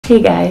Hey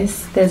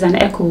guys, there's an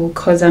echo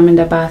because I'm in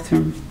the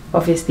bathroom.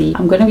 Obviously,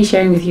 I'm gonna be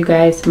sharing with you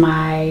guys all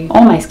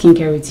my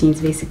skincare routines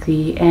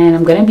basically, and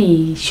I'm gonna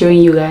be showing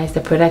you guys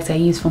the products I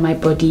use for my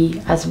body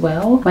as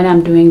well when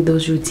I'm doing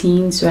those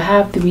routines. So I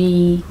have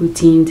 3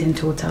 routines in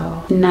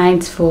total: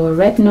 nights for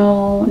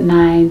retinol,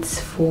 nights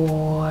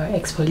for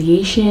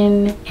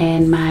exfoliation,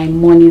 and my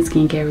morning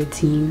skincare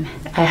routine.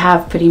 I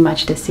have pretty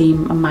much the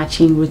same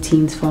matching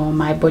routines for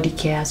my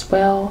Bodycare as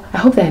well. I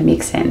hope that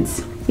makes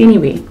sense.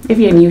 Anyway, if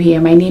you're new here,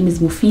 my name is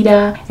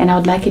Muphidaht, and I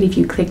would like it if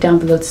you click down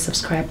below to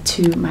subscribe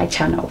to my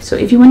channel. So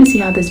if you want to see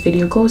how this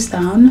video goes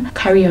down,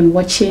 carry on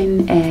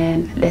watching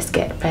and let's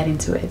get right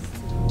into it.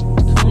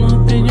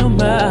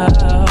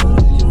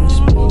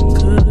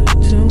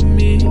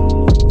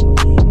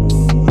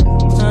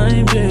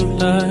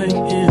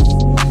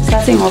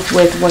 Starting off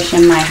with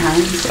washing my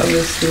hands,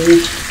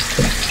 obviously.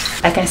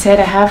 Like I said,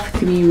 I have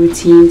 3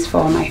 routines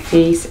for my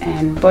face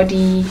and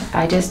body.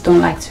 I just don't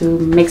like to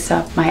mix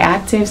up my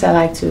actives. I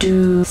like to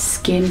do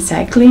skin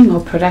cycling or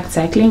product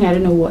cycling. I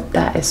don't know what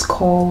that is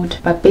called,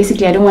 but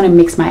basically I don't want to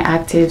mix my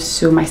actives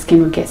so my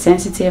skin will get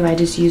sensitive. I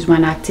just use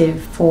one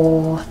active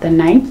for the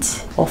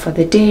night or for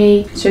the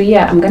day. So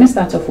yeah, I'm gonna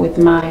start off with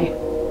my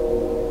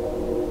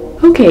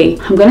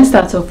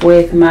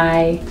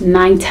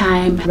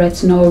nighttime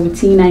retinol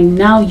routine. I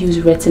now use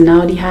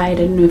retinaldehyde. I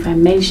don't know if I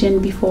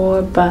mentioned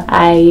before, but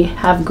I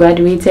have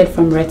graduated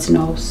from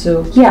retinol.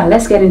 So yeah,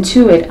 let's get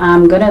into it.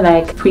 I'm gonna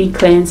like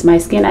pre-cleanse my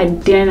skin. I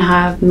didn't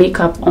have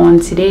makeup on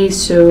today,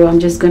 so I'm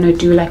just gonna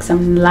do like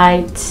some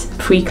light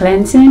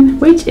pre-cleansing,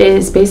 which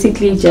is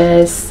basically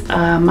just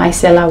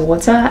micellar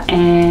water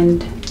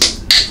and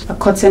a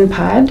cotton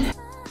pad.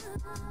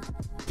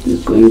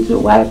 Just going to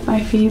wipe my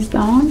face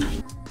down.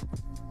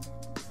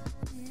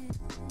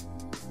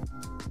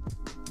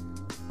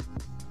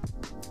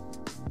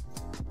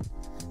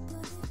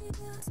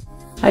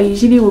 I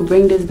usually will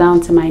bring this down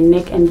to my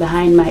neck and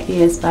behind my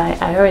ears,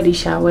 but I already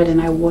showered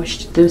and I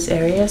washed those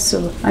areas,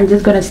 so I'm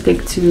just gonna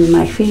stick to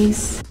my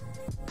face.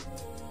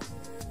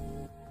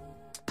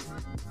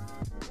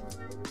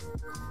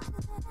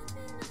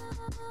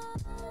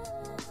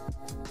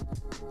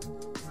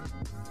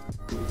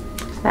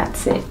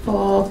 That's it.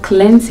 For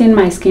cleansing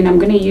my skin, I'm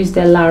going to use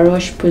the La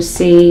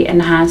Roche-Posay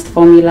Enhanced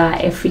Formula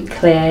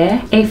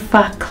FAQs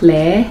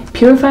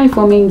Purify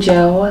Foaming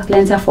Gel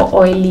Cleanser for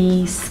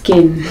Oily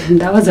Skin.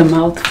 That was a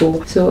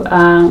mouthful. So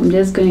I'm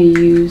just going to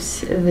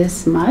use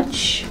this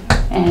much,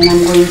 and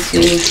I'm going to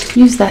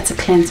use that to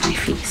cleanse my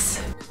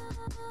face.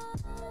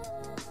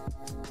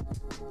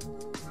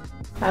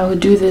 I will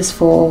do this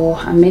for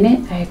a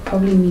minute. I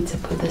probably need to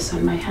put this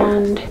on my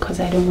hand because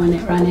I don't want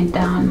it running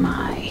down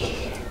my...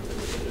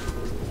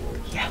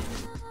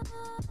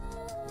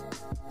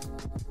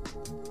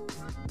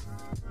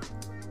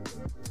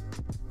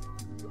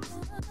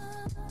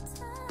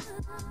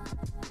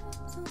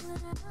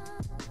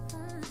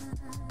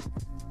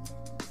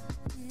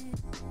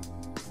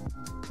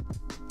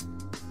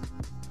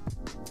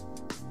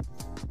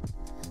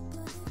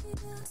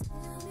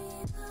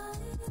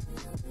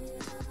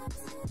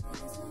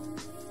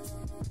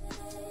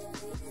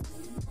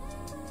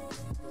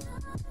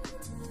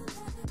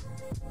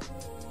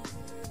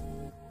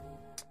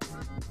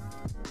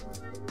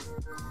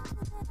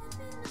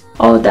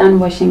 All done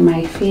washing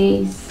my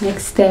face.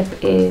 Next step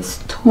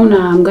is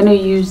toner. I'm gonna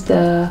use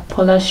the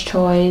Paula's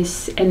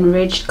Choice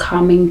Enriched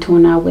Calming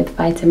Toner with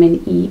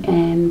vitamin E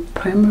and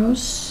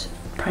primrose.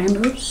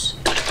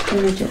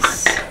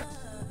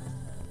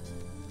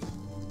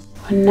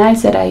 On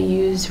nights that I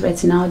use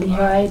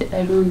retinaldehyde,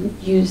 I don't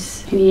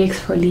use any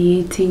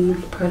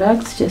exfoliating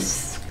products,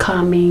 just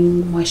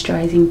calming,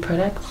 moisturizing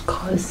products,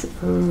 because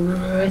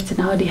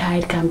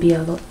retinaldehyde can be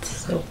a lot.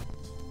 So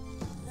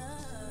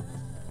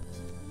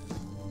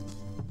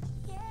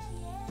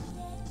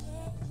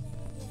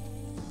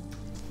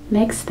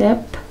next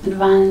step,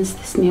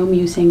 Advanced Snail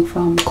Musing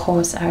from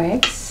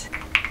COSRX,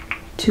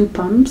 2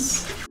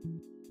 pumps.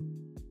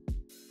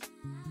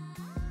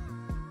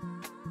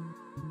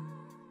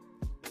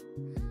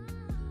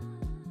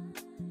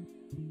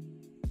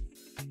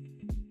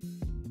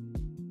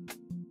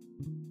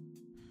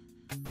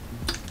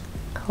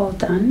 All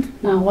done.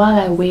 Now while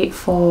I wait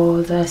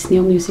for the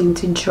snail musing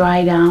to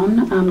dry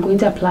down, I'm going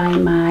to apply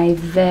my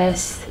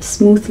Vest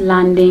Smooth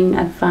Landing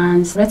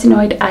Advanced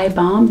Retinoid Eye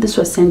Balm. This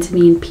was sent to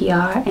me in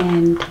PR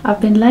and I've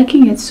been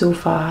liking it so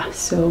far,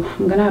 so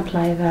I'm gonna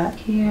apply that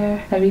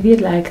here. I really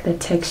like the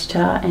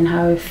texture and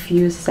how it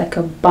feels. It's like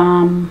a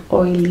balm,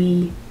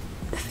 oily,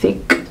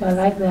 thick. So I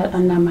like that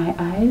under my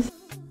eyes.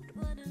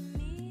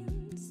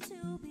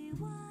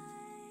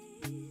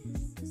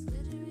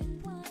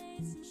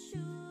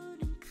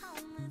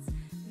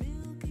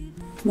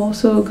 I'm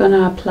also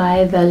gonna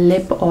apply the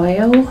lip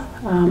oil.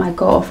 I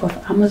got off of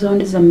Amazon.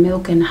 This is a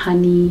milk and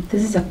honey.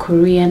 This is a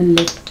Korean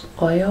lip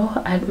oil.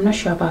 I'm not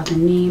sure about the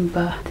name,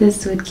 but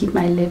this would keep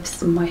my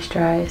lips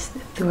moisturized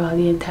throughout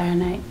the entire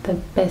night. The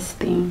best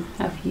thing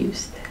I've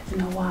used in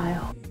a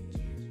while.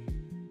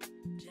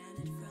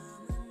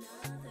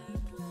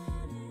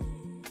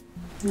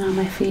 Now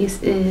my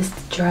face is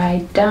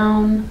dried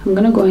down. I'm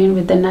gonna go in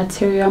with the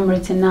Naturium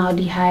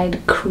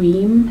Retinaldehyde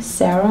Cream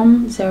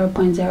Serum,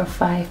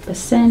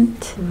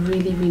 0.05%.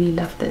 Really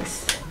love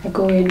this. I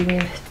go in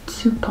with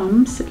 2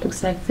 pumps. It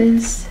looks like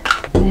this.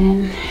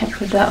 Then I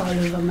put that all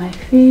over my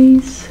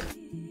face.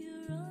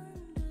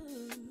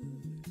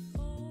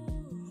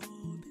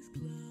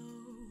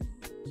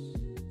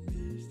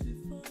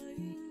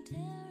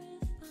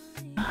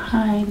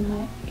 Behind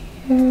my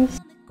ears.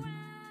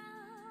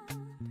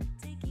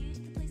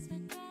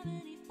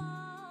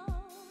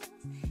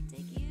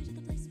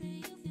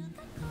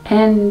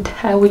 And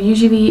I would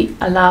usually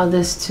allow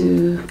this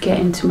to get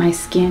into my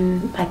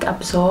skin, like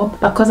absorb,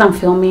 but because I'm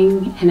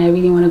filming and I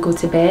really want to go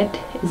to bed,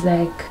 it's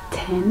like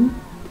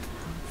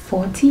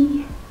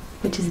 10:40,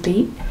 which is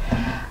late.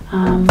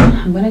 I'm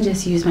gonna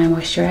just use my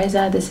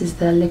moisturizer. This is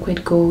the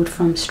Liquid Gold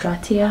from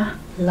Stratia.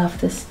 Love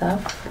this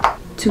stuff.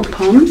 2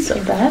 pumps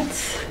of that.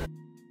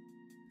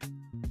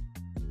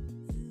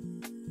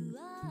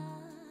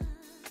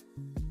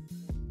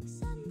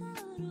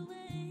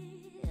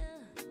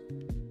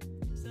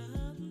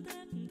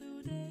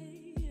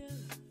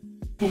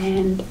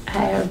 And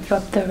I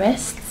rub the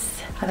rest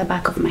at the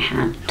back of my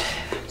hand.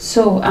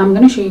 So I'm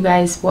going to show you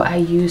guys what I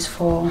use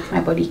for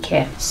my body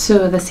care.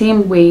 So the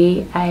same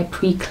way I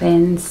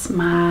pre-cleanse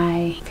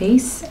my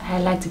face, I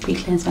like to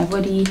pre-cleanse my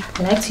body.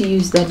 I like to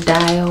use the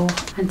Dial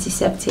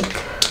antiseptic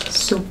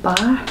soap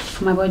bar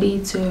for my body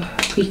to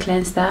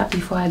pre-cleanse that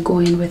before I go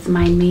in with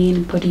my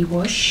main body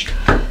wash.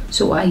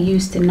 So what I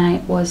used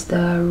tonight was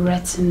the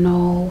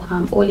Retinol,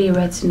 Olay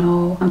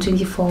Retinol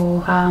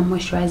 24-hour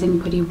moisturizing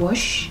body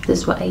wash. This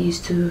is what I use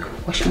to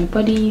wash my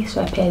body.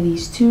 So I pair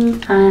these two.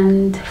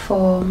 And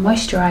for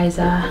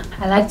moisturizer,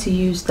 I like to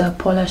use the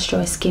Polar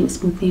Straw Skin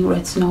Smoothing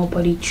Retinol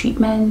Body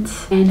Treatment.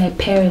 And I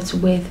pair it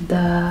with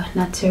the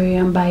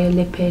Naturium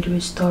Biolipid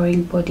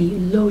Restoring Body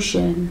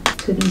Lotion.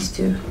 So these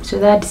two. So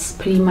that's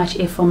pretty much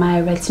it for my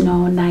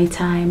retinol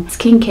nighttime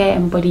skincare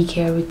and body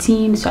care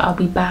routine. So I'll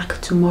be back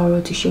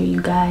tomorrow to show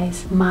you guys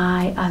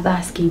my other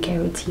skincare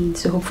routine.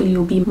 So hopefully it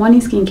will be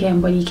morning skincare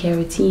and body care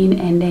routine,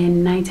 and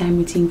then nighttime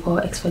routine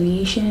for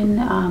exfoliation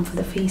for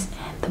the face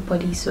and the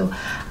body. So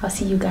I'll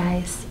see you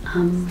guys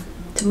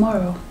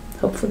tomorrow,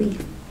 hopefully.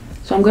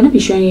 So I'm going to be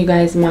showing you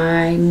guys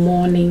my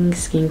morning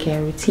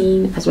skincare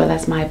routine as well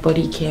as my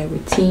body care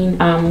routine.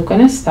 I'm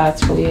going to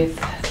start with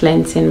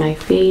cleansing my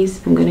face.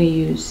 I'm going to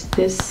use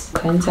this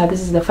cleanser. This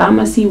is the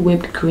Pharmacy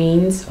Whipped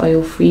Greens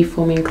Oil Free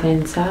Foaming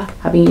Cleanser.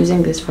 I've been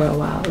using this for a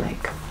while,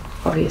 like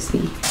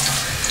obviously.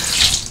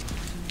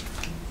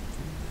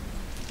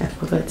 I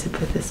forgot to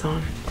put this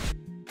on.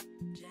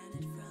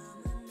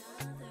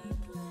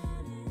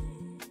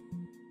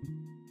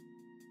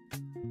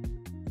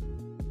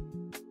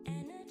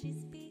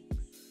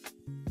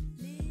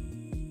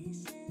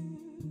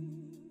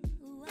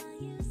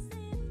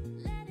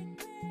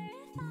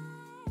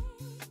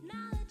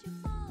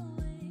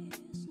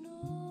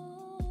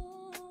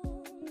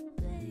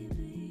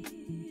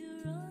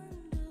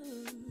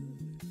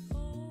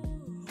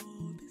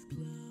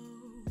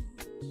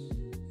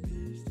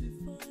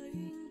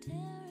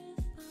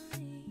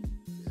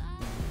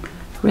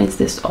 Rinse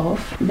this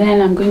off. Then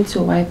I'm going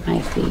to wipe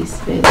my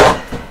face with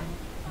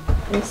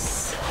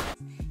this.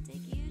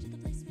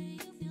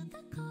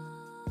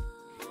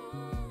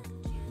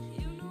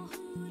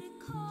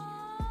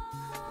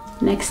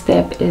 Next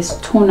step is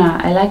toner.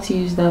 I like to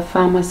use the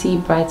Pharmacy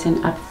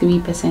Brighten Up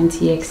 3%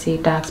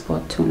 TXA Dark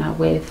Spot Toner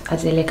with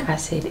azelaic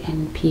acid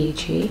and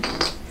PHA.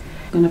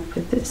 I'm gonna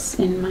put this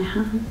in my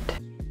hand.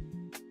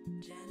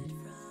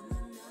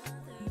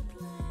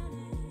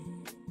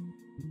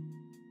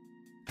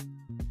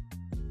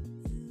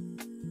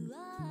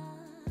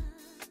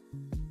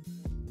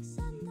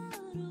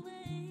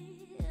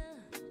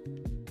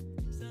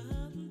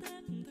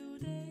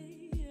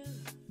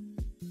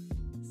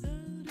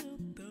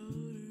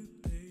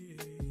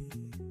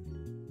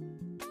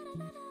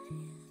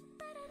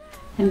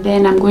 And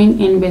then I'm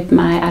going in with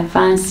my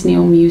Advanced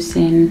Nail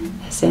Mucin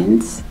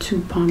Essence,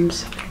 2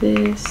 pumps of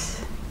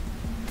this.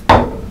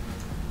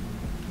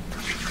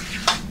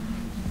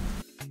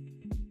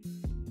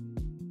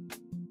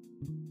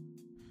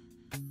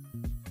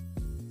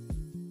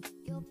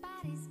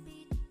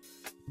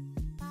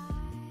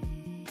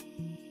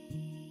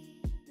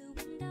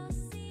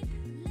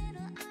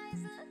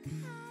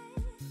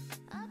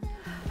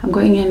 I'm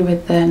going in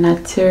with the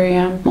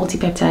Naturium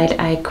Multipeptide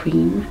Eye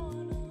Cream.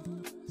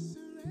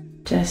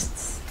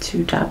 Just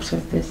 2 dabs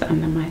of this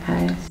under my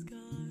eyes.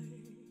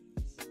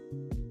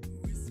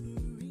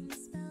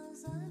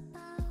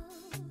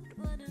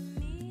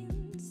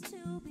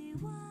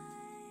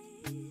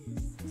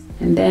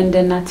 And then the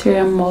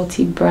Naturium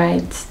Multi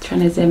Bright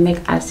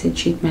Tranexamic Acid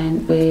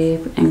Treatment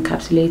with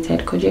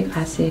encapsulated kojic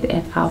acid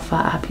and alpha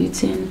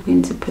arbutin. I'm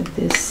going to put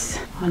this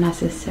on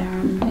as a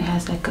serum. It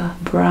has like a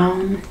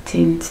brown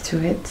tint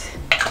to it.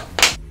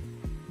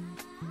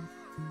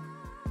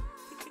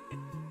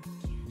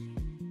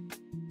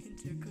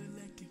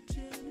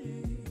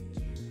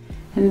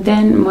 And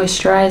then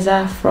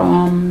moisturizer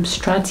from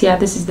Stratia.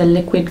 This is the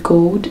Liquid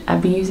Gold.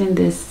 I've been using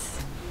this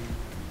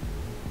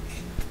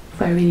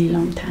a really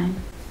long time.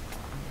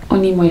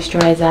 Only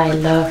moisturizer I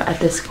love at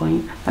this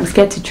point. I'm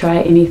scared to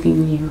try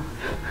anything new.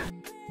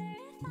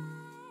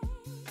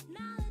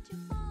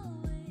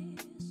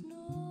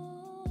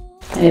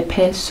 It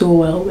pairs so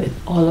well with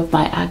all of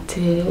my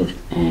active,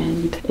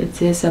 and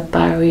it is a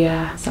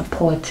barrier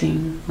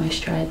supporting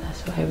moisturizer,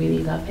 so I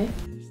really love it.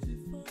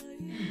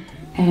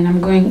 And I'm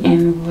going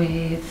in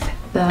with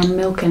the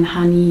Milk and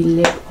Honey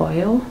lip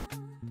oil.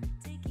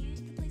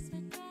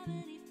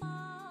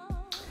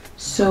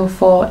 So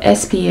for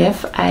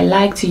SPF, I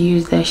like to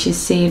use the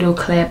Shiseido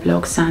Clear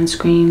Block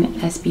Sunscreen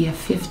SPF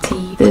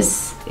 50.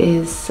 This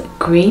is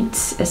great,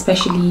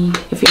 especially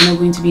if you're not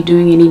going to be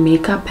doing any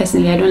makeup.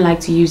 Personally, I don't like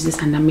to use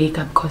this under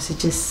makeup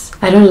because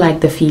I don't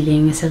like the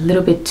feeling. It's a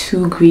little bit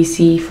too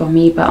greasy for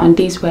me, but on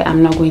days where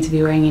I'm not going to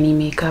be wearing any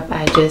makeup,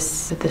 I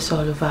just put this all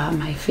over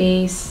my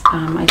face.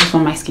 I just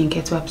want my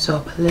skincare to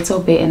absorb a little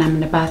bit, and I'm in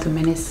the bathroom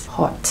and it's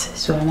hot,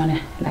 so I want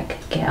to like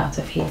get out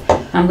of here.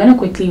 I'm gonna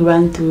quickly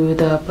run through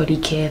the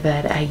Bodycare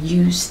that I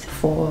used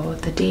for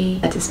the day.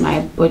 That is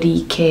my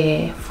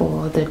Bodycare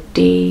for the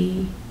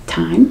day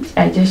time.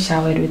 I just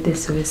showered with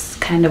this, so it's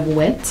kind of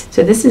wet.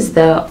 So this is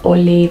the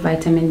Olay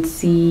Vitamin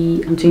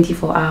C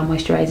 24-hour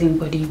moisturizing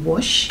body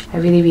wash. I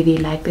really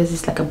like this.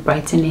 It's like a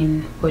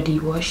brightening body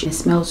wash. It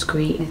smells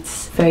great.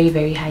 It's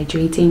very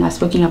hydrating. I've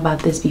spoken about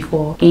this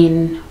before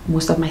in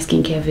most of my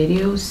skincare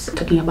videos,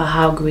 talking about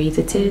how great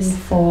it is.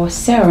 For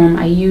serum,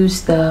 I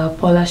use the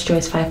Polar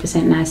Stress 5%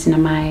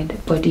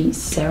 niacinamide body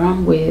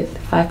serum with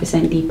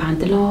 5%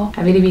 D-panthenol.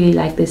 I really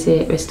like this.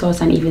 It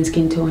restores an even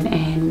skin tone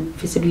and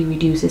visibly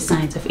reduces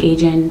signs of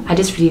aging. I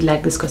just really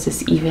like this because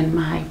it's even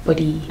my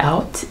body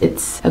out.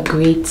 It's a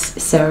great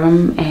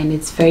serum and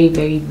it's very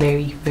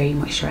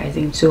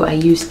moisturizing. So I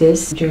use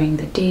this during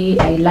the day.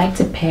 I like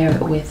to pair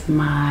it with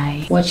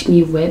my Watch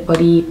Me Wet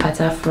body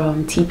butter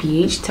from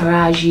TPH,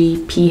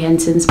 Taraji P.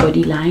 Henson's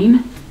body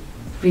line.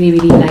 Really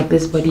like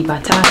this body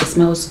butter. It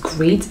smells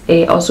great.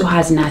 It also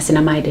has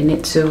niacinamide in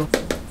it, so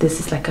this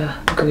is like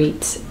a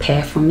great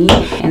pair for me.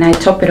 And I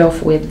top it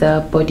off with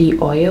the body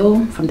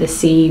oil from the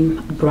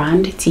same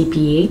brand,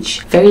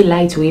 TPH. Very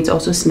lightweight,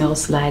 also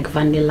smells like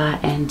vanilla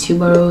and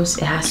tuberose.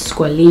 It has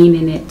squalene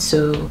in it,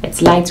 so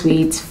it's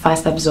lightweight,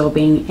 fast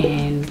absorbing,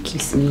 and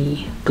keeps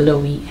me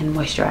glowy and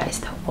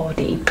moisturized all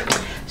day.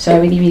 So I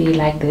really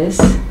like this.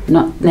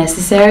 Not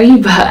necessary,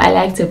 but I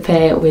like to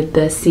pair it with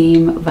the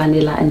same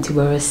vanilla and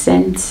tuberose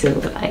scent. So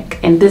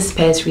like, and this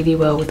pairs really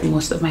well with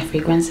most of my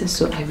fragrances,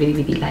 so I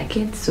really like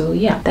it. So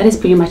yeah, that is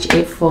pretty much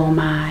it for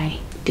my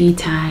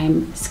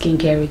daytime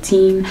skincare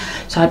routine.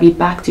 So I'll be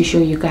back to show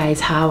you guys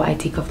how I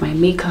take off my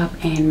makeup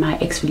and my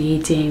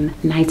exfoliating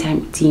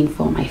nighttime routine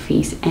for my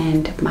face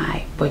and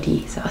my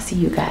body. So I'll see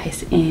you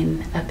guys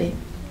in a bit.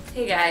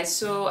 Hey guys,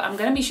 so I'm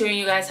gonna be showing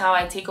you guys how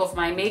I take off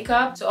my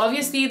makeup. So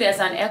obviously there's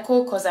an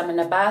echo because I'm in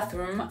the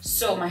bathroom,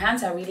 so my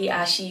hands are really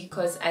ashy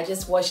because I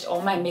just washed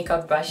all my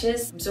makeup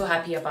brushes. I'm so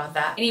happy about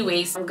that.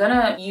 Anyways, I'm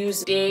gonna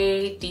use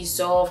Day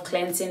Dissolve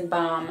Cleansing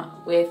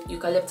Balm with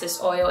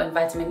eucalyptus oil and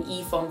vitamin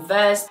E from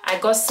Vest. I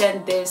got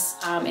sent this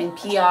in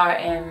PR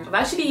and I've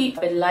actually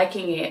been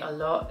liking it a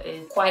lot.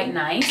 It's quite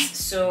nice.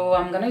 So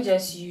I'm gonna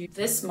just use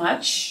this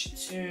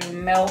much to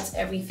melt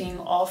everything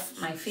off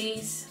my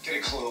face. Get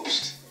it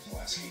closed.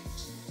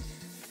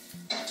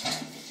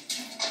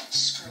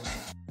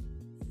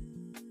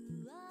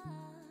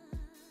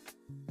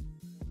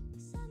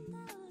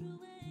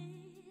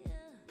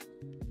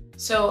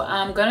 So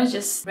I'm gonna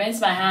just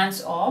rinse my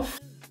hands off.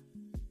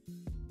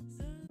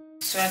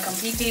 So I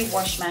completely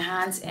wash my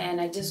hands and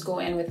I just go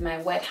in with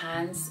my wet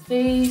hands.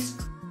 Face.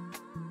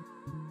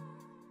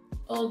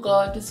 Oh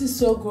god, this is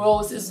so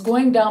gross. It's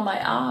going down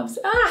my arms.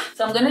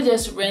 So I'm gonna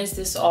just rinse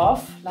this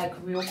off like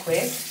real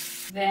quick.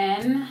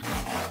 Then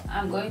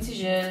I'm going to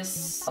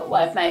just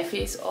wipe my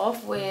face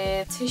off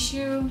with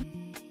tissue.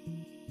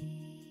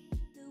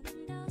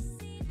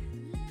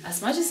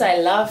 As much as I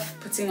love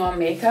putting on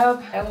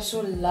makeup, I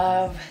also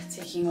love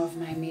taking off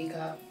my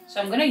makeup.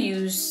 So I'm gonna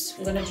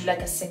do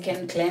like a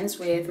second cleanse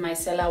with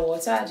micellar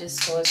water,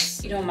 just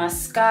cause, you know,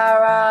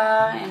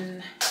 mascara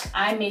and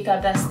eye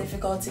makeup that's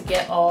difficult to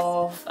get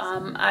off,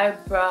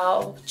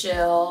 eyebrow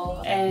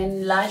gel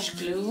and lash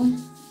glue,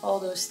 all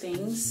those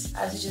things.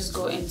 I just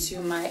go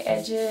into my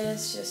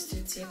edges just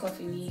to take off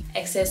any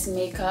excess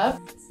makeup.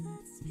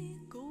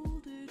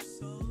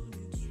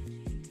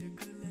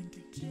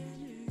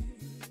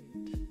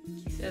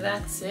 So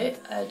that's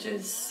it. I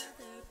just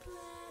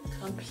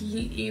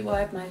completely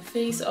wipe my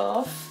face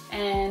off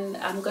and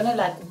I'm gonna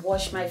like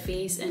wash my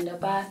face in the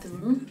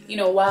bathroom, you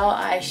know, while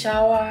I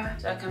shower,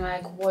 so I can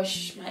like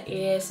wash my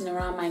ears and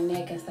around my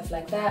neck and stuff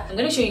like that. I'm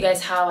gonna show you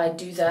guys how I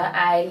do that.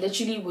 I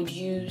literally would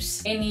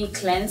use any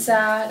cleanser,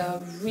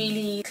 a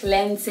really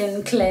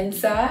cleansing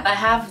cleanser. I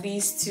have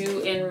these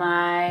two in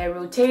my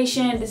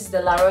rotation. This is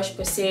the La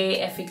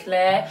Roche-Posay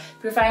Effaclar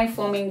Purifying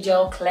Foaming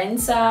Gel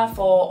Cleanser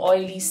for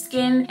oily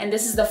skin, and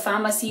this is the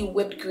Pharmacy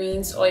Whipped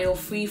Greens Oil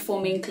Free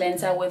Foaming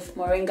Cleanser with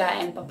moringa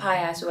and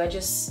papaya, so I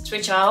just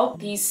switch out.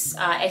 These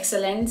are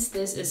excellent.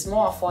 This is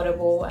more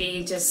affordable.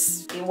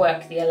 They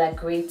work. They're like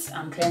great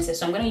cleansers.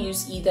 So I'm gonna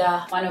use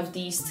either one of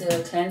these to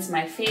cleanse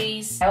my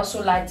face. I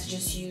also like to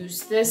just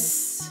use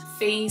this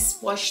face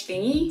wash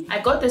thingy. I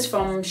got this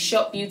from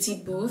Shop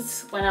Beauty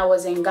Booth when I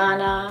was in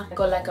Ghana. I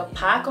got like a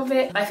pack of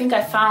it. I think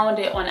I found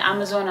it on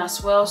Amazon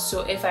as well,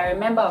 so if I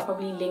remember I'll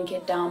probably link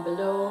it down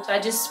below. So I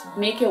just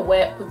make it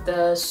wet, put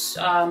the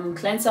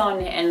cleanser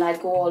on it and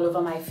like go all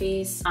over my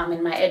face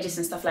and my edges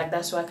and stuff like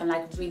that, so I can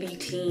like really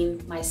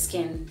clean my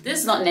skin. This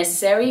is not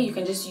necessary, you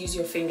can just use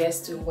your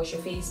fingers to wash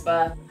your face,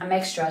 but I'm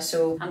extra,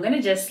 so I'm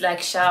gonna just like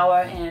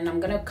shower and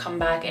I'm gonna come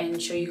back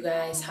and show you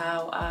guys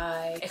how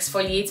I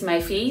exfoliate my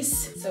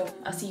face. So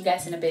I'll see you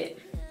guys in a bit.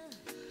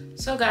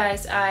 So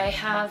guys, I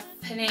have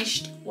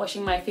finished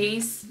washing my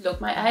face.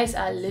 Look, my eyes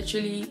are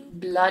literally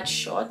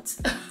bloodshot.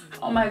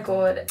 Oh my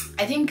god.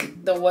 I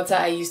think the water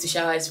I use to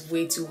shower is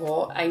way too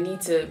hot. I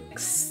need to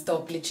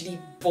stop literally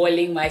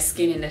boiling my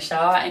skin in the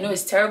shower. I know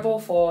it's terrible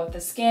for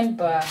the skin,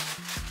 but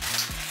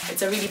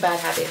it's a really bad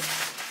habit.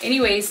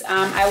 Anyways,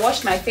 I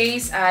washed my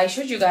face. I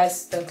showed you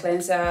guys the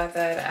cleanser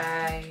that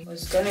I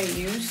was gonna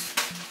use.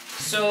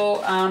 So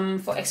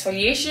for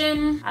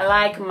exfoliation, I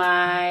like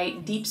my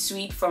Deep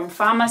Sweet from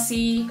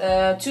Pharmacy,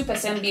 the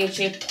 2%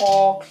 BHA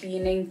Pore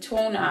Cleaning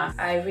Toner.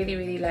 I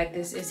really like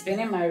this. It's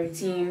been in my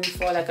routine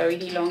for like a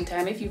really long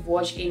time. If you've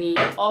watched any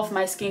of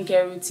my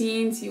skincare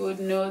routines, you would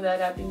know that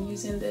I've been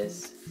using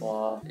this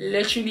for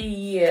literally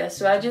years.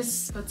 So I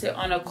just put it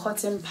on a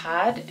cotton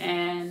pad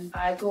and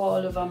I go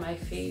all over my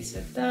face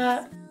with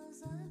that.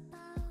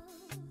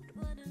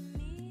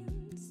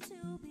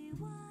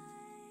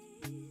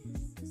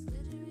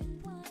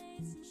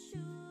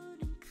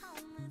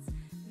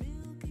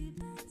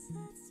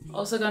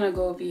 Also gonna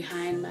go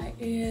behind my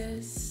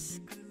ears,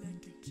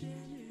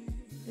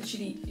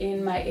 literally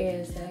in my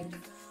ears, like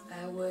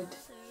I would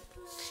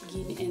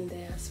clean in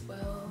there as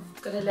well.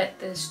 Gonna let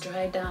this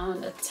dry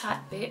down a tad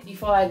bit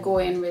before I go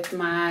in with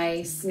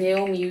my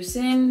snail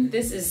mucin.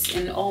 This is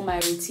in all my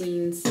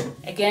routines.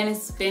 Again,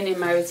 it's been in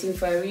my routine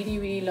for a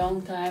really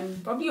long time,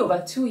 probably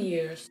over 2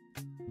 years.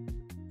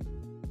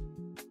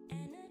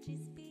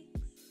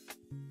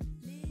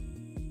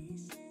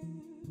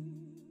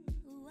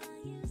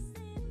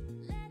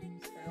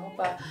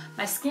 But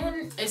my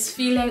skin is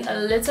feeling a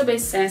little bit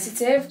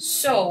sensitive,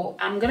 so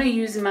I'm gonna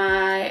use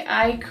my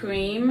eye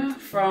cream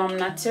from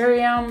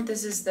Naturium.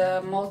 This is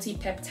the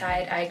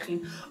multi-peptide eye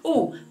cream.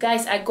 Oh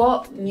guys, I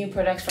got new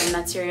products from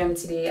Naturium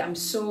today. I'm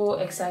so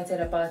excited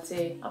about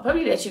it. I'll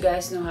probably let you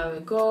guys know how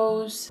it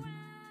goes.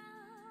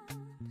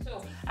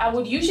 So I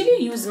would usually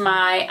use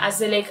my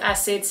azelaic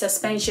acid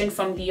suspension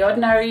from The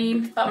Ordinary,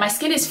 but my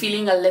skin is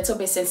feeling a little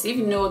bit sensitive. If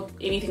you know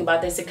anything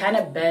about this, it kind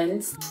of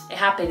bends. It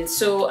happens.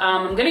 So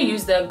I'm gonna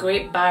use the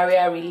Great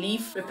Barrier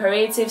Relief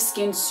Reparative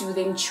Skin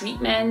Soothing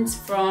Treatment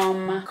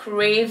from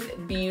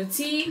Crave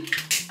Beauty.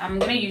 I'm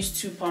gonna use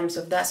 2 pumps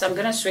of that. So I'm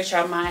gonna switch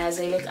out my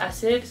azelaic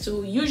acid.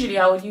 So usually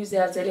I would use the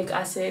azelaic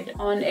acid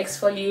on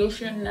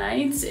exfoliation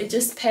nights. It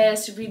just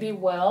pairs really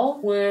well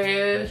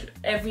with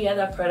every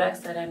other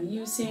product that I'm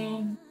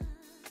using.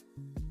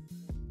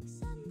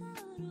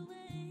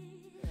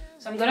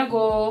 So I'm gonna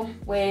go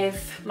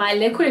with my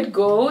liquid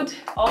gold,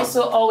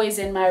 also always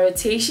in my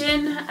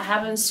rotation. I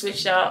haven't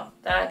switched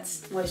out that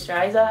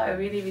moisturizer. I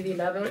really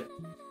love it.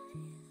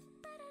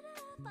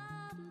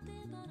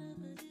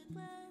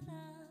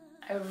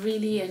 I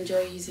really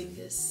enjoy using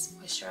this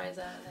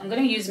moisturizer. I'm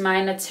gonna use my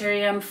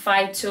Naturium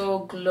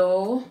Phyto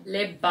Glow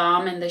Lip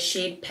Balm in the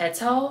shade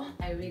Petal.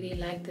 I really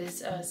like this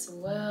as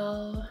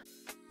well.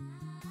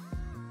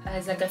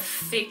 It's like a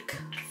thick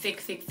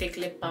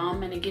lip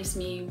balm, and it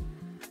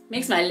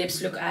makes my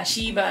lips look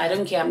ashy, but I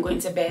don't care, I'm going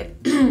to bed.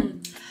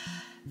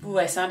 Ooh,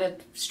 I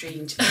sounded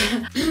strange.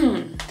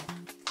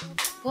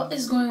 What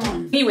is going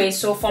on? Anyway,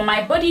 so for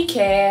my body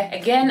care,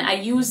 again, I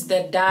use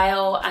the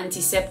Dial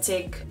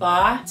Antiseptic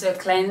Bar to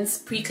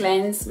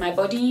pre-cleanse my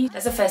body.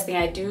 That's the first thing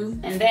I do.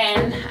 And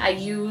then I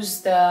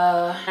use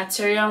the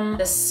Naturium,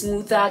 the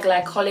Smoother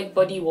Glycolic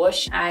Body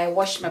Wash. I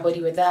wash my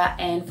body with that.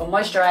 And for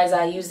moisturizer,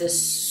 I use the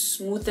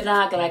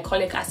Smoothner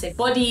Glycolic Acid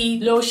Body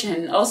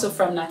Lotion, also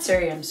from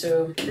Naturium.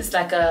 So this is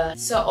like a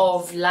sort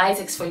of light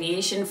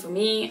exfoliation for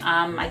me.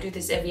 I do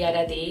this every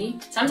other day.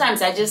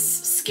 Sometimes I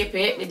just skip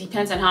it. It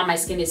depends on how my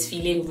skin is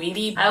feeling.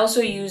 Really, I also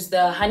use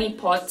the Honey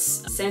Pot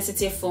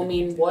Sensitive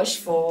Foaming Wash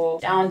for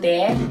down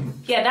there.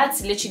 Yeah,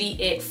 that's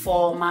literally it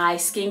for my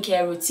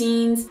skincare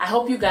routines. I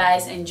hope you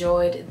guys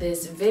enjoyed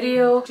this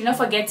video. Do not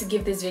forget to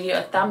give this video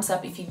a thumbs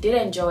up if you did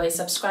enjoy.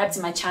 Subscribe to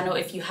my channel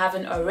if you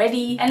haven't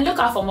already, and look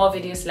out for more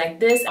videos like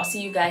this. I'll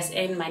see you guys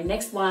in my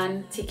next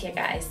one. Take care,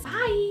 guys.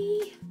 Bye.